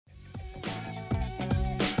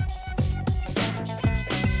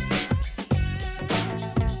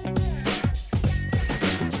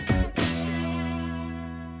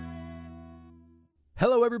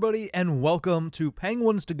Hello, everybody, and welcome to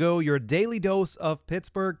Penguins to Go, your daily dose of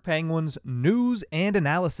Pittsburgh Penguins news and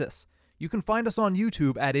analysis. You can find us on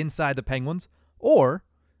YouTube at Inside the Penguins or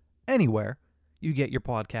anywhere you get your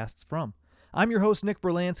podcasts from. I'm your host, Nick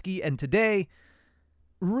Berlansky, and today,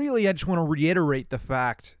 really, I just want to reiterate the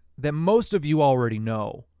fact that most of you already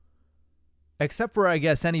know, except for, I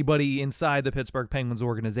guess, anybody inside the Pittsburgh Penguins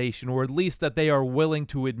organization, or at least that they are willing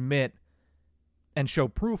to admit and show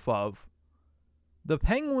proof of. The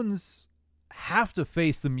Penguins have to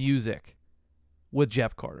face the music with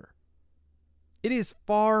Jeff Carter. It is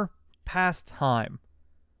far past time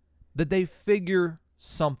that they figure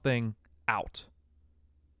something out.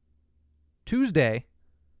 Tuesday,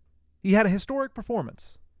 he had a historic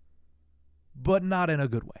performance, but not in a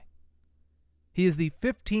good way. He is the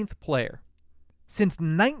 15th player since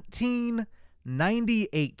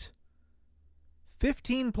 1998.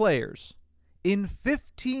 15 players in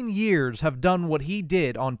 15 years have done what he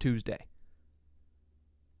did on Tuesday.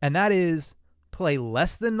 And that is play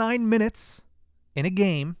less than 9 minutes in a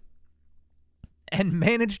game and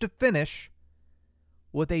manage to finish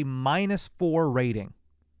with a -4 rating.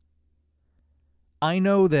 I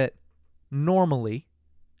know that normally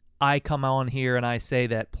I come on here and I say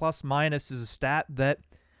that plus minus is a stat that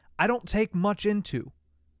I don't take much into.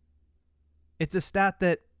 It's a stat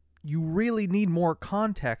that you really need more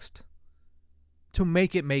context to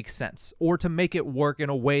make it make sense, or to make it work in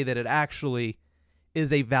a way that it actually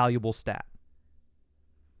is a valuable stat.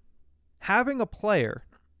 Having a player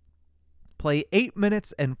play 8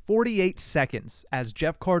 minutes and 48 seconds, as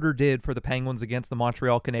Jeff Carter did for the Penguins against the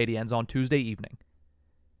Montreal Canadiens on Tuesday evening,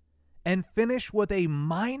 and finish with a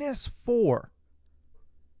 -4.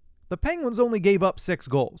 The Penguins only gave up 6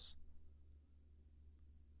 goals.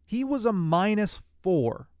 He was a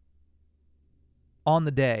 -4 on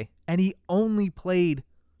the day, and he only played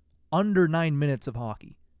under 9 minutes of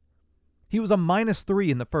hockey. He was a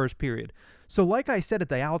 -3 in the first period. So like I said at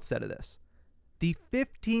the outset of this, the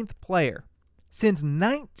 15th player since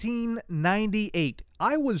 1998.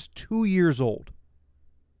 I was 2 years old.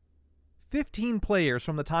 15 players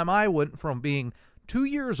from the time I went from being 2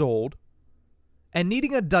 years old and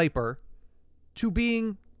needing a diaper to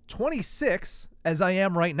being 26, as I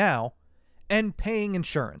am right now, and paying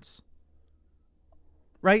insurance.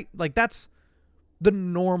 Right? Like, that's the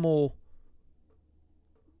normal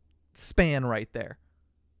span right there.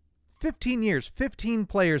 15 years, 15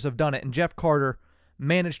 players have done it, and Jeff Carter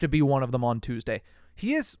managed to be one of them on Tuesday.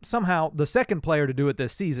 He is somehow the second player to do it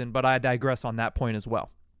this season, but I digress on that point as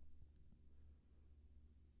well.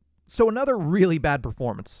 So another really bad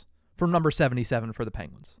performance from number 77 for the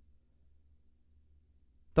Penguins.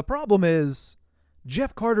 The problem is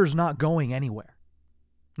Jeff Carter's not going anywhere.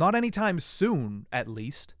 Not anytime soon, at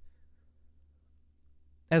least.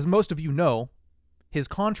 As most of you know, his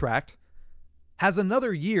contract has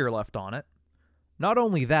another year left on it. Not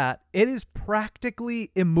only that, it is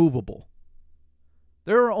practically immovable.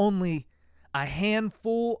 There are only a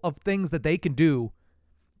handful of things that they can do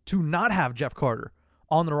to not have Jeff Carter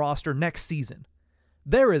on the roster next season.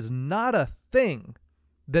 There is not a thing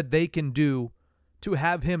that they can do to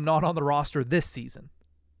have him not on the roster this season.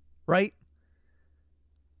 Right?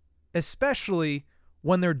 Especially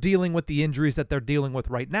when they're dealing with the injuries that they're dealing with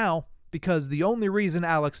right now, because the only reason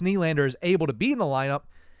Alex Nylander is able to be in the lineup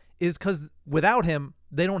is because without him,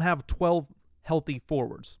 they don't have 12 healthy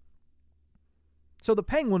forwards. So the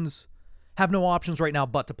Penguins have no options right now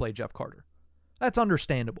but to play Jeff Carter. That's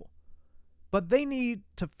understandable. But they need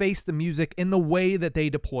to face the music in the way that they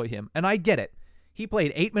deploy him. And I get it. He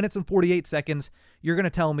played 8 minutes and 48 seconds. You're going to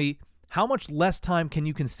tell me, how much less time can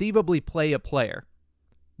you conceivably play a player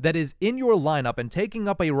that is in your lineup and taking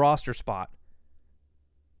up a roster spot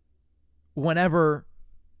whenever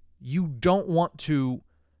you don't want to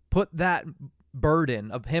put that burden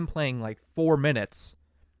of him playing like 4 minutes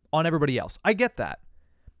on everybody else? I get that.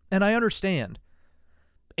 And I understand.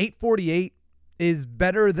 8:48 is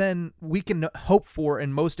better than we can hope for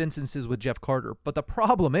in most instances with Jeff Carter. But the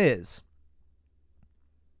problem is,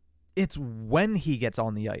 it's when he gets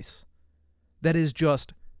on the ice that is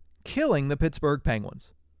just killing the Pittsburgh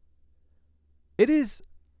Penguins. It is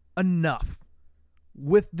enough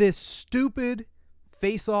with this stupid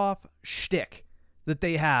face-off shtick that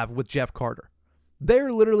they have with Jeff Carter.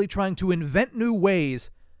 They're literally trying to invent new ways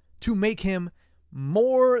to make him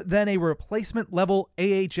more than a replacement level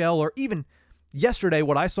AHL, or even yesterday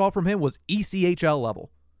what I saw from him was ECHL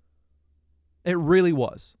level. It really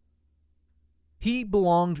was. He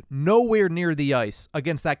belonged nowhere near the ice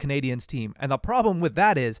against that Canadiens team. And the problem with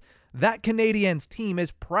that is that Canadiens team is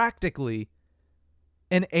practically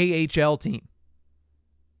an AHL team.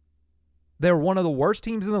 They're one of the worst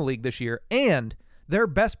teams in the league this year, and their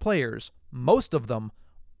best players, most of them,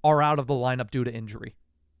 are out of the lineup due to injury.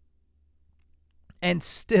 And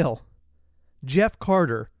still, Jeff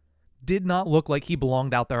Carter did not look like he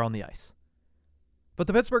belonged out there on the ice. But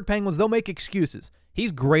the Pittsburgh Penguins, they'll make excuses.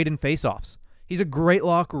 He's great in faceoffs. He's a great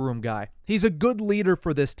locker room guy. He's a good leader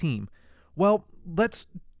for this team. Well, let's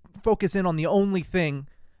focus in on the only thing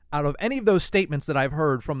out of any of those statements that I've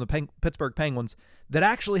heard from the Pittsburgh Penguins that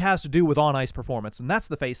actually has to do with on-ice performance, and that's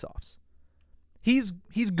the faceoffs. He's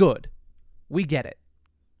good. We get it.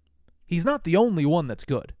 He's not the only one that's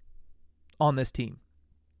good on this team,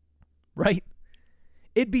 right?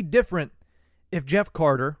 It'd be different if Jeff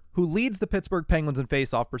Carter, who leads the Pittsburgh Penguins in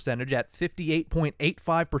faceoff percentage at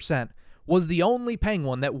 58.85%, was the only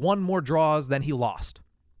Penguin that won more draws than he lost.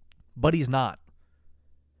 But he's not.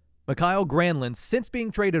 Mikael Granlund, since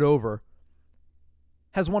being traded over,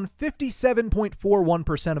 has won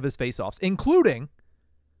 57.41% of his faceoffs, including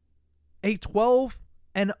a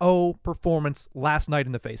 12-0 performance last night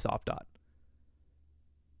in the faceoff dot.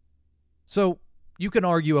 So you can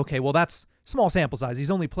argue, okay, well, that's small sample size.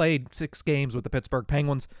 He's only played 6 games with the Pittsburgh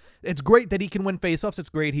Penguins. It's great that he can win faceoffs. It's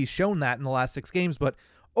great he's shown that in the last 6 games, but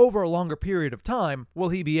over a longer period of time, will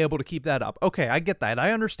he be able to keep that up? Okay, I get that.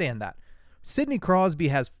 I understand that. Sidney Crosby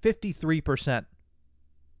has 53%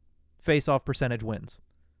 faceoff percentage wins.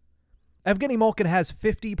 Evgeny Malkin has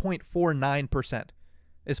 50.49%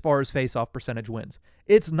 as far as faceoff percentage wins.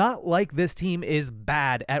 It's not like this team is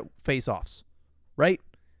bad at faceoffs, right?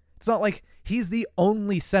 It's not like he's the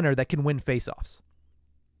only center that can win faceoffs.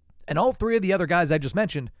 And all 3 of the other guys I just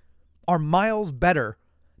mentioned are miles better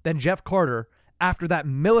than Jeff Carter after that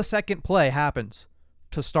millisecond play happens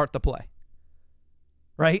to start the play,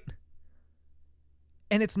 right?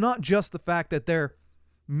 And it's not just the fact that they're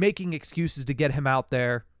making excuses to get him out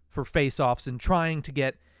there for faceoffs and trying to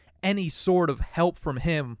get any sort of help from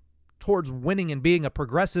him towards winning and being a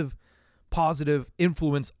progressive, positive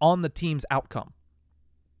influence on the team's outcome.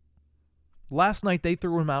 Last night, they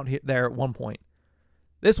threw him out there at one point.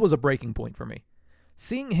 This was a breaking point for me.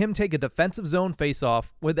 Seeing him take a defensive zone faceoff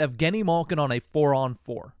with Evgeny Malkin on a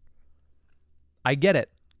 4-on-4. I get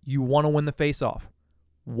it. You want to win the faceoff.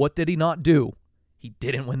 What did he not do? He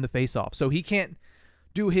didn't win the faceoff. So he can't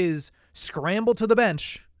do his scramble to the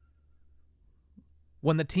bench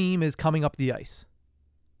when the team is coming up the ice.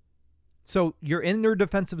 So you're in their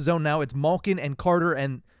defensive zone now. It's Malkin and Carter,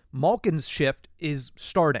 and Malkin's shift is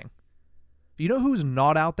starting. You know who's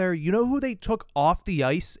not out there? You know who they took off the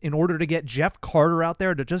ice in order to get Jeff Carter out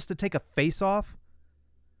there to take a face-off?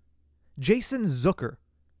 Jason Zucker,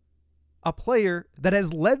 a player that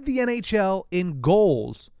has led the NHL in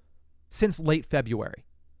goals since late February.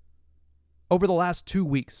 Over the last 2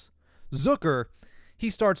 weeks, Zucker,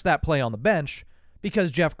 he starts that play on the bench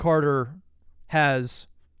because Jeff Carter has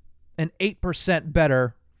an 8%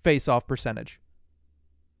 better face-off percentage.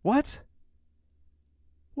 What?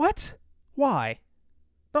 Why?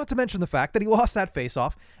 Not to mention the fact that he lost that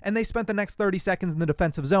face-off and they spent the next 30 seconds in the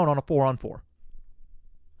defensive zone on a 4-on-4.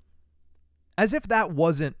 As if that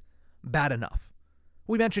wasn't bad enough.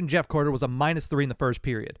 We mentioned Jeff Carter was a -3 in the first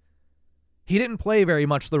period. He didn't play very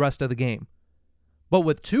much the rest of the game. But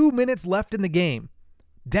with 2 minutes left in the game,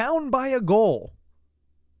 down by a goal,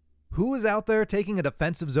 who is out there taking a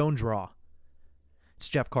defensive zone draw? It's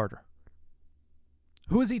Jeff Carter.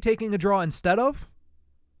 Who is he taking a draw instead of?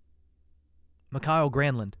 Mikael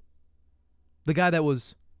Granlund. The guy that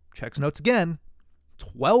was, checks notes again,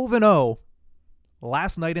 12-0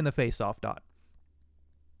 last night in the faceoff dot.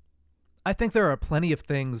 I think there are plenty of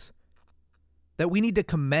things that we need to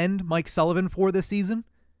commend Mike Sullivan for this season.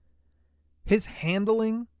 His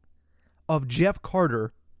handling of Jeff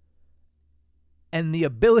Carter and the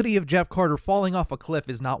ability of Jeff Carter falling off a cliff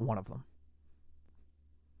is not one of them.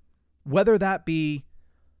 Whether that be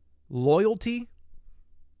loyalty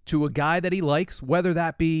to a guy that he likes, whether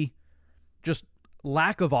that be just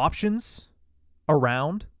lack of options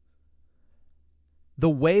around, the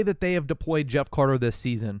way that they have deployed Jeff Carter this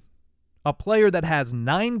season, a player that has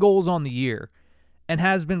 9 goals on the year and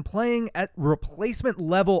has been playing at replacement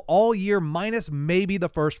level all year minus maybe the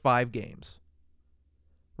first 5 games.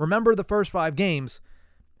 Remember the first 5 games,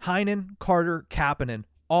 Heinen, Carter, Kapanen,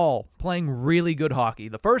 all playing really good hockey.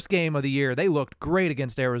 The first game of the year, they looked great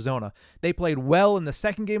against Arizona. They played well in the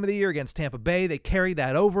second game of the year against Tampa Bay. They carried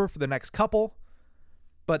that over for the next couple.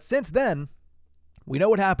 But since then, we know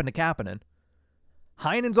what happened to Kapanen.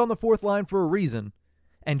 Heinen's on the 4th line for a reason,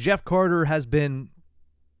 and Jeff Carter has been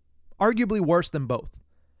arguably worse than both.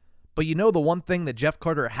 But you know the one thing that Jeff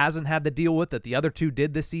Carter hasn't had to deal with that the other two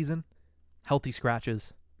did this season? Healthy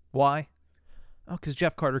scratches. Why? Oh, because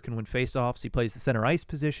Jeff Carter can win faceoffs. He plays the center ice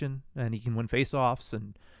position, and he can win faceoffs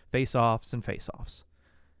and faceoffs and faceoffs.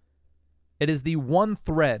 It is the one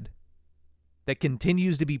thread that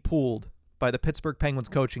continues to be pulled by the Pittsburgh Penguins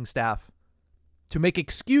coaching staff to make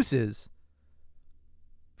excuses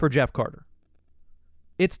for Jeff Carter.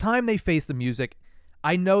 It's time they face the music.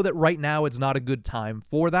 I know that right now it's not a good time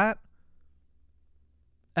for that.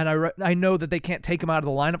 And I know that they can't take him out of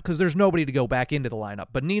the lineup because there's nobody to go back into the lineup.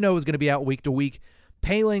 But Nino is going to be out week to week.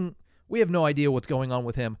 Poehling, we have no idea what's going on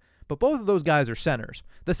with him. But both of those guys are centers.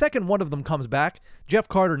 The second one of them comes back, Jeff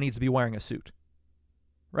Carter needs to be wearing a suit.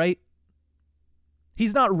 Right?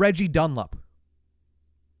 He's not Reggie Dunlop.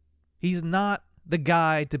 He's not the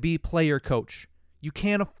guy to be player coach. You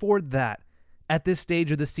can't afford that at this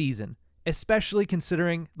stage of the season, especially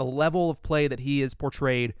considering the level of play that he is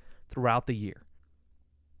portrayed throughout the year.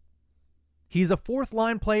 He's a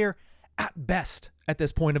fourth-line player at best at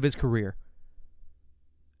this point of his career.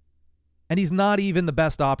 And he's not even the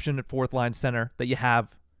best option at fourth-line center that you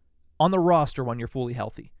have on the roster when you're fully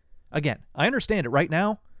healthy. Again, I understand it right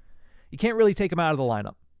now. You can't really take him out of the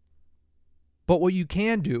lineup. But what you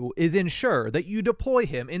can do is ensure that you deploy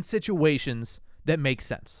him in situations that make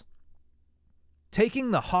sense.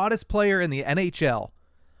 Taking the hottest player in the NHL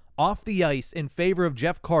off the ice in favor of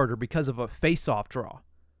Jeff Carter because of a face-off draw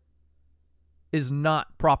is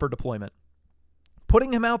not proper deployment.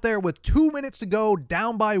 Putting him out there with 2 minutes to go,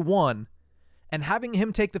 down by 1, and having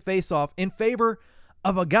him take the face-off in favor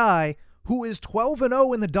of a guy who is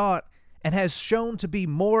 12-0 in the dot and has shown to be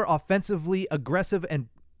more offensively aggressive and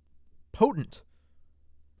potent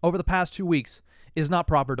over the past 2 weeks is not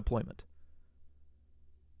proper deployment.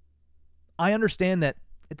 I understand that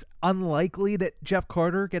it's unlikely that Jeff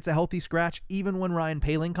Carter gets a healthy scratch even when Ryan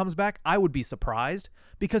Poehling comes back. I would be surprised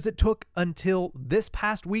because it took until this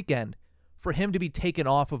past weekend for him to be taken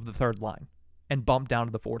off of the third line and bumped down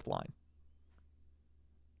to the fourth line.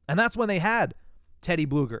 And that's when they had Teddy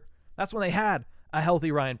Bluger. That's when they had a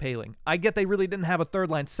healthy Ryan Poehling. I get they really didn't have a third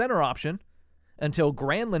line center option until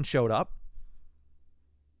Granlund showed up.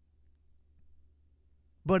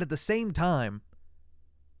 But at the same time,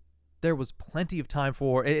 there was plenty of time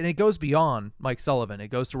for, and it goes beyond Mike Sullivan. It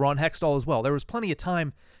goes to Ron Hextall as well. There was plenty of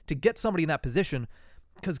time to get somebody in that position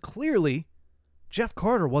because clearly Jeff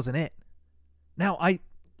Carter wasn't it. Now,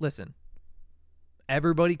 listen,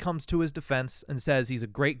 everybody comes to his defense and says he's a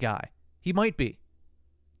great guy. He might be.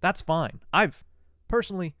 That's fine. I've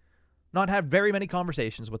personally not had very many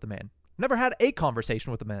conversations with the man. Never had a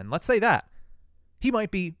conversation with the man. Let's say that. He might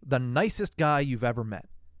be the nicest guy you've ever met.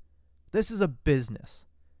 This is a business.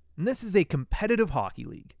 And this is a competitive hockey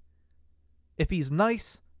league. If he's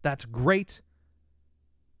nice, that's great.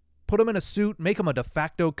 Put him in a suit, make him a de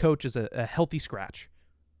facto coach as a healthy scratch.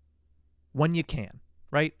 When you can,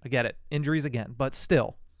 right? I get it. Injuries again. But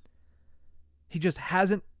still, he just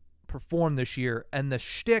hasn't performed this year. And the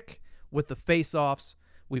shtick with the face-offs,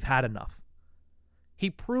 we've had enough. He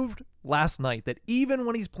proved last night that even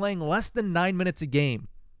when he's playing less than 9 minutes a game,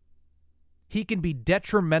 he can be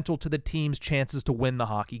detrimental to the team's chances to win the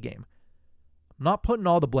hockey game. I'm not putting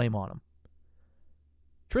all the blame on him.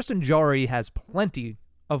 Tristan Jarry has plenty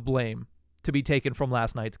of blame to be taken from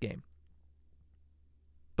last night's game.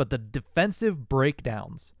 But the defensive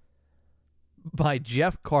breakdowns by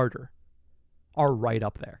Jeff Carter are right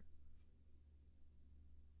up there.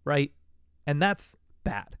 Right? And that's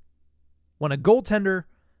bad. When a goaltender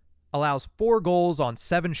allows 4 goals on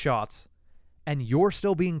 7 shots and you're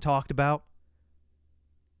still being talked about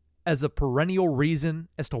as a perennial reason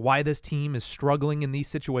as to why this team is struggling in these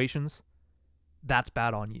situations, that's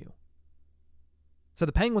bad on you. So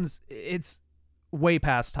the Penguins, it's way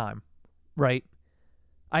past time, right?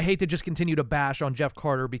 I hate to just continue to bash on Jeff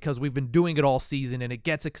Carter because we've been doing it all season and it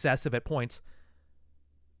gets excessive at points.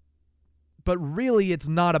 But really, it's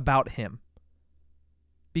not about him.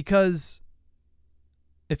 Because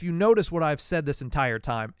if you notice what I've said this entire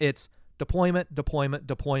time, it's deployment, deployment,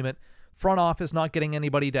 deployment. Front office not getting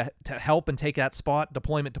anybody to help and take that spot.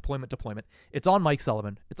 Deployment, deployment, deployment. It's on Mike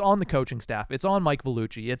Sullivan. It's on the coaching staff. It's on Mike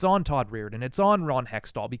Vellucci. It's on Todd Reardon. It's on Ron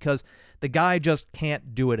Hextall because the guy just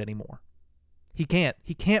can't do it anymore. He can't.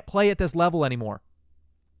 He can't play at this level anymore.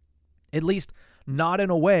 At least not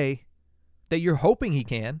in a way that you're hoping he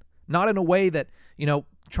can. Not in a way that,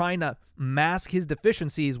 trying to mask his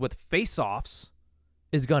deficiencies with face-offs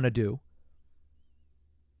is going to do.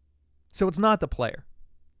 So it's not the player.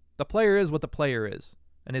 The player is what the player is,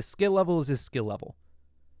 and his skill level is his skill level.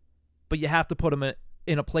 But you have to put him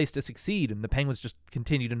in a place to succeed, and the Penguins just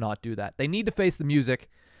continue to not do that. They need to face the music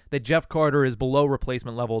that Jeff Carter is below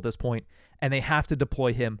replacement level at this point, and they have to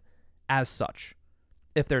deploy him as such.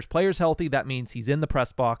 If there's players healthy, that means he's in the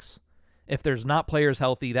press box. If there's not players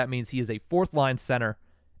healthy, that means he is a fourth-line center,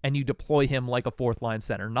 and you deploy him like a fourth-line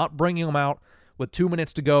center, not bringing him out with 2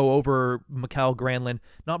 minutes to go over Mikael Granlund,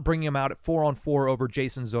 not bringing him out at 4-on-4 over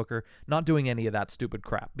Jason Zucker, not doing any of that stupid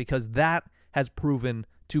crap, because that has proven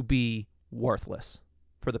to be worthless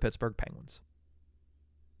for the Pittsburgh Penguins.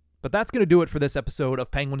 But that's going to do it for this episode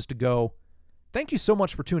of Penguins to Go. Thank you so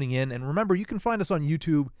much for tuning in, and remember, you can find us on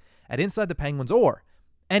YouTube at Inside the Penguins or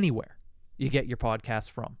anywhere you get your podcasts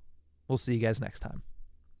from. We'll see you guys next time.